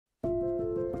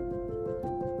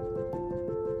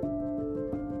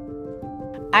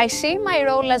I see my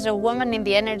role as a woman in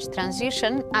the energy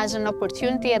transition as an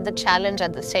opportunity and a challenge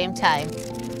at the same time.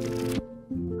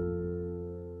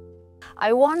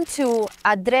 I want to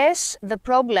address the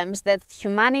problems that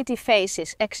humanity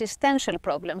faces, existential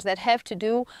problems that have to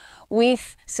do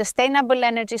with sustainable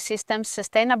energy systems,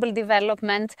 sustainable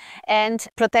development, and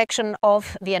protection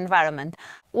of the environment.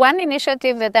 One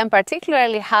initiative that I'm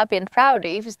particularly happy and proud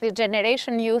of is the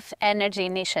Generation Youth Energy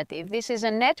Initiative. This is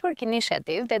a network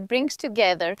initiative that brings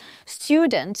together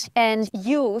students and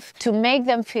youth to make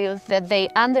them feel that they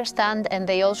understand and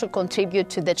they also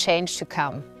contribute to the change to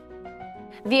come.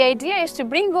 The idea is to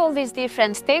bring all these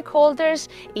different stakeholders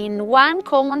in one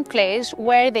common place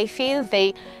where they feel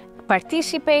they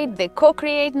participate, they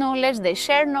co-create knowledge, they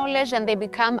share knowledge, and they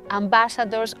become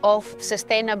ambassadors of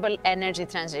sustainable energy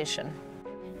transition.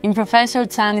 In Professor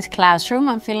Tsani's classroom,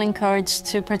 I feel encouraged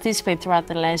to participate throughout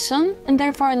the lesson and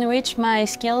therefore enrich my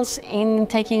skills in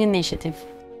taking initiative.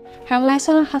 Her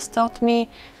lesson has taught me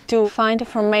to find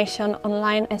information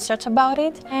online and search about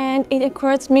it, and it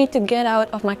encouraged me to get out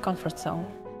of my comfort zone.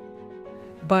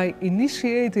 By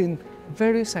initiating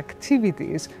various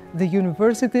activities, the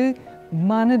university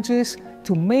manages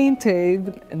to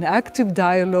maintain an active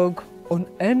dialogue on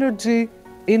energy,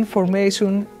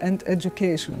 information, and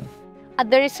education. At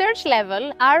the research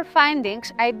level, our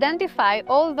findings identify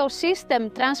all those system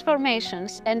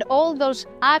transformations and all those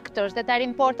actors that are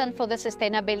important for the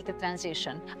sustainability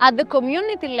transition. At the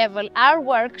community level, our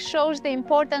work shows the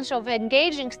importance of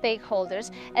engaging stakeholders,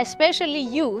 especially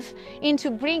youth, into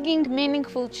bringing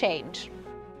meaningful change.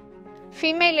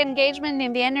 Female engagement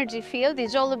in the energy field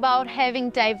is all about having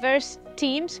diverse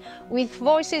teams with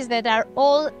voices that are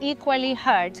all equally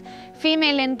heard.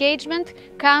 Female engagement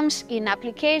comes in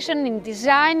application, in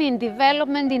design, in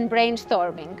development, in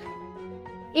brainstorming.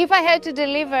 If I had to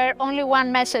deliver only one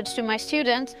message to my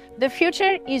students, the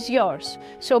future is yours.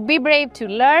 So be brave to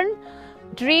learn,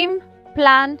 dream,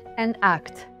 plan, and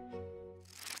act.